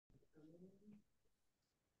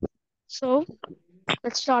So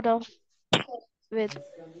let's start off with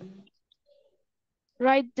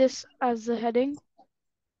write this as the heading: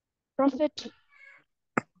 profit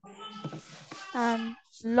and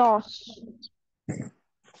loss.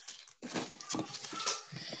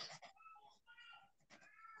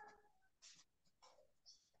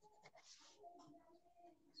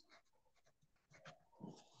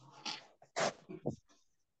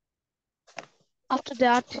 After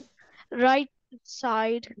that, write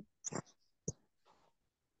side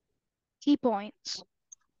key points.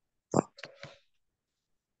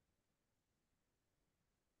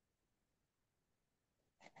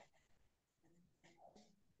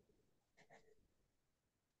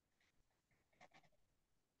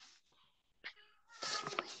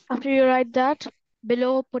 After you write that,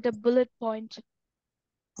 below put a bullet point.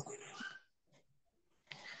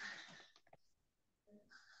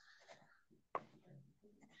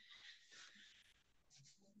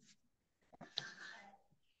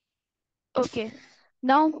 Okay,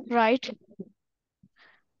 now write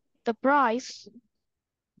the price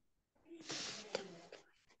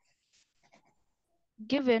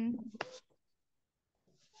given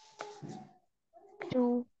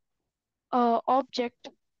to a object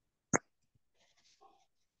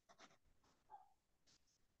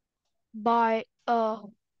by a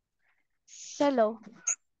seller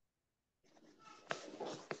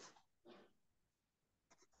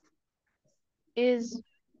is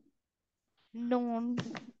known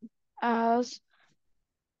as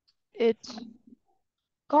its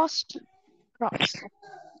cost price.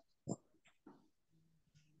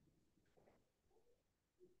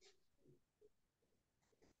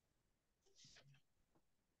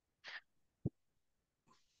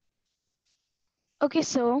 Okay,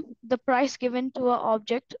 so the price given to an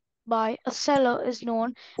object by a seller is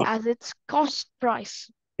known as its cost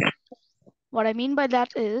price. What I mean by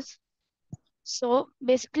that is, so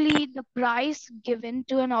basically the price given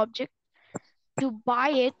to an object to buy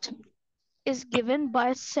it is given by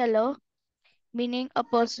a seller, meaning a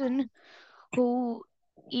person who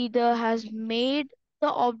either has made the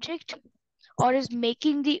object or is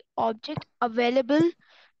making the object available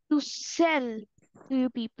to sell to you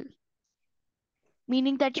people,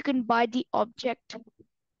 meaning that you can buy the object,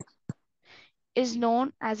 is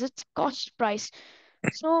known as its cost price.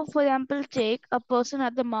 So, for example, take a person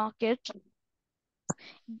at the market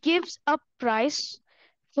gives a price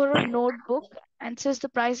for a notebook and says the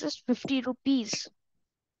price is 50 rupees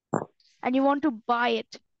and you want to buy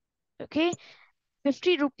it. Okay,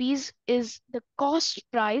 50 rupees is the cost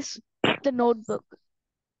price of the notebook.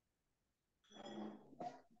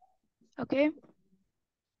 Okay,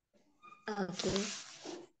 Okay.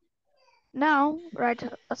 now write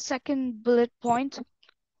a second bullet point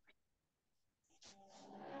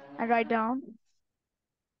and write down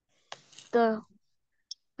the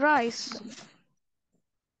price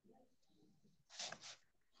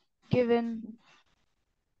given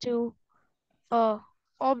to a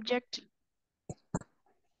object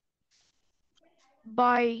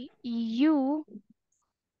by you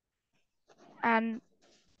and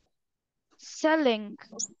selling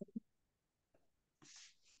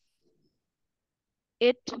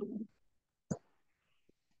it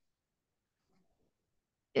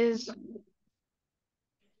is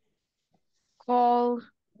called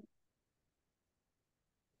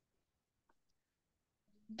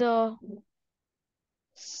the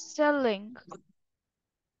selling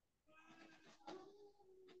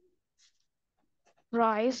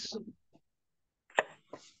price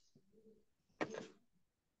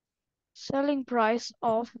selling price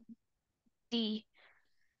of the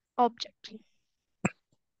object.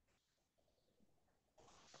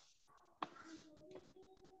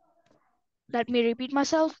 Let me repeat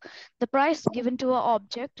myself. The price given to an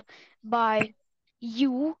object by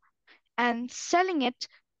you and selling it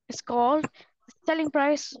is called the selling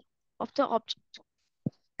price of the object.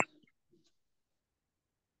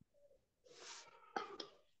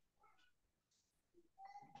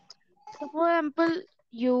 So for example,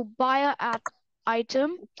 you buy a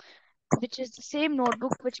item which is the same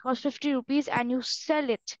notebook which costs 50 rupees and you sell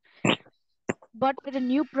it but with a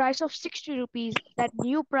new price of 60 rupees. That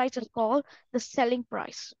new price is called the selling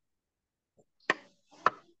price.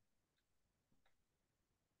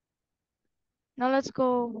 Now let's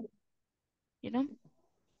go, you know,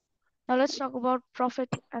 now let's talk about profit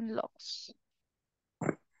and loss.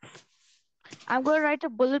 I'm going to write a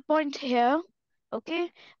bullet point here,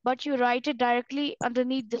 okay? But you write it directly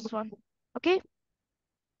underneath this one, okay?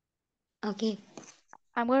 Okay.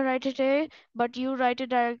 I'm going to write it here, but you write it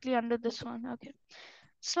directly under this one, okay?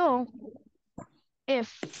 So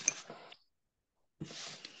if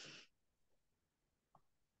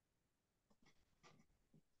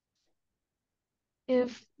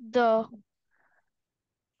if the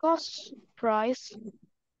cost price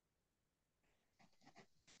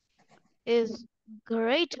is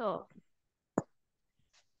greater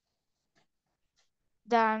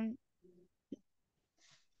than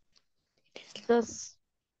the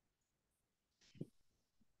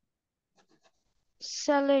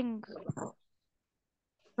selling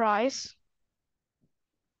price,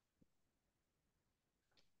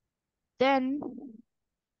 then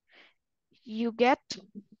you get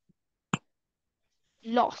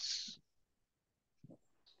loss.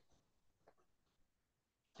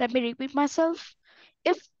 Let me repeat myself.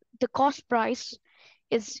 If the cost price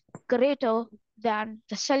is greater than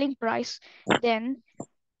the selling price, then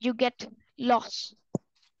you get loss.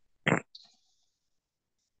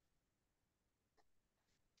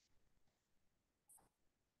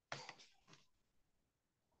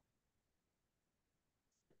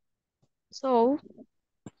 So,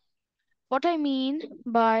 what I mean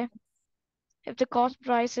by if the cost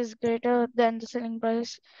price is greater than the selling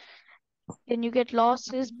price, then you get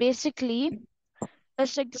loss is basically,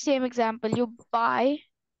 let's take the same example. You buy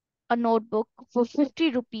a notebook for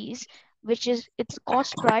 50 rupees, which is its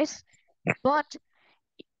cost price, but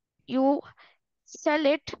you sell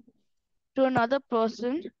it to another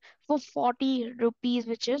person for 40 rupees,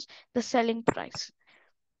 which is the selling price.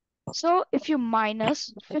 So if you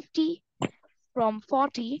minus 50 from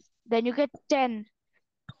 40, then you get 10,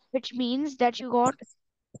 which means that you got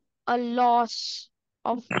a loss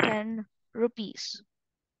of 10 rupees.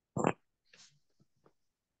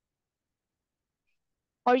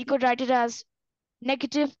 Or you could write it as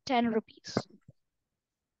negative 10 rupees.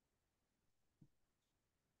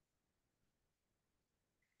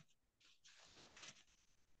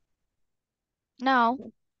 Now,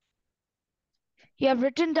 you have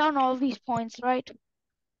written down all these points, right?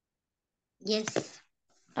 Yes.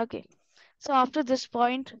 Okay. So after this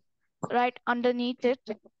point, right underneath it,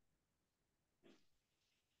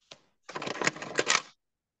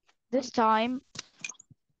 this time,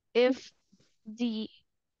 if the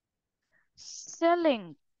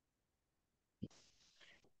selling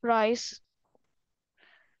price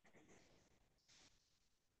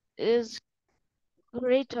is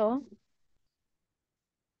greater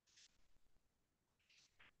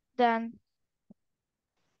than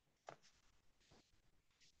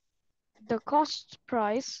the cost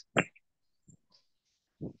price,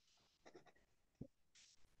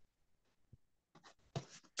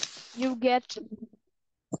 you get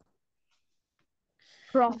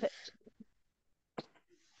profit.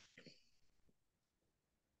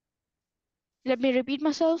 Let me repeat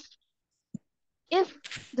myself. If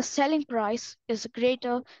the selling price is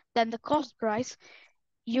greater than the cost price,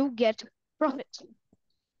 you get profit.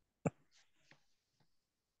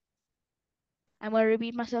 I'm going to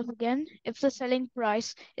repeat myself again. If the selling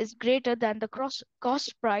price is greater than the cost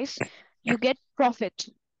price, you get profit.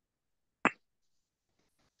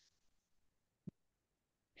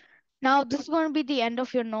 Now, this is going to be the end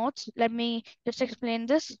of your notes. Let me just explain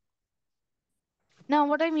this. Now,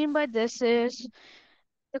 what I mean by this is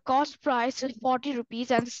the cost price is 40 rupees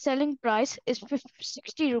and the selling price is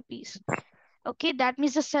 60 rupees. Okay, that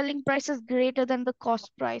means the selling price is greater than the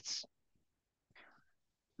cost price,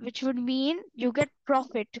 which would mean you get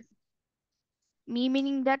profit.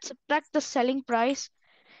 Meaning that subtract the selling price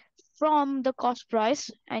from the cost price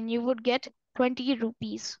and you would get 20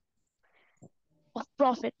 rupees of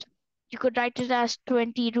profit. You could write it as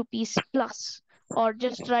 20 rupees plus or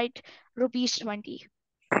just write rupees 20.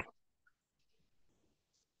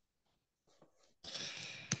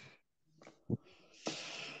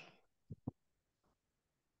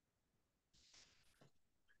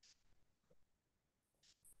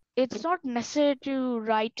 It's not necessary to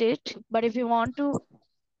write it, but if you want to,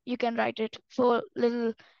 you can write it for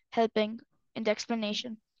little helping in the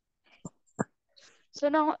explanation. So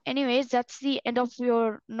now, anyways, that's the end of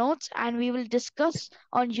your notes, and we will discuss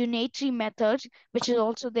on unitary method, which is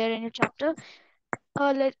also there in your chapter,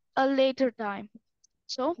 a later time.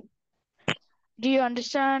 So, do you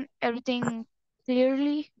understand everything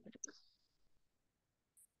clearly?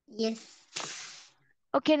 Yes.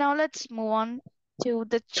 Okay, now let's move on to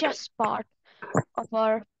the chess part of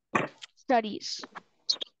our studies.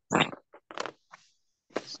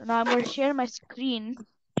 So now I'm going to share my screen.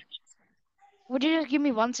 Would you just give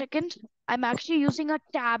me 1 second? I'm actually using a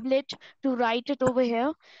tablet to write it over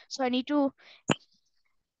here. So I need to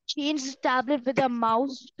change the tablet with a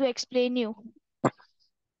mouse to explain you.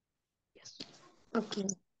 Yes. Okay.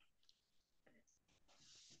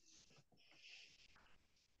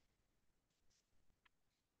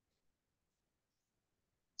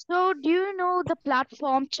 So do you know the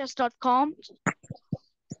platform chess.com?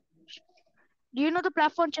 Do you know the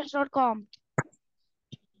platform chess.com?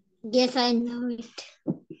 Yes, I know it.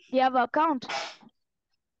 Do you have an account?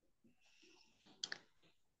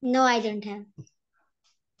 No, I don't have.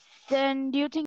 Then do you think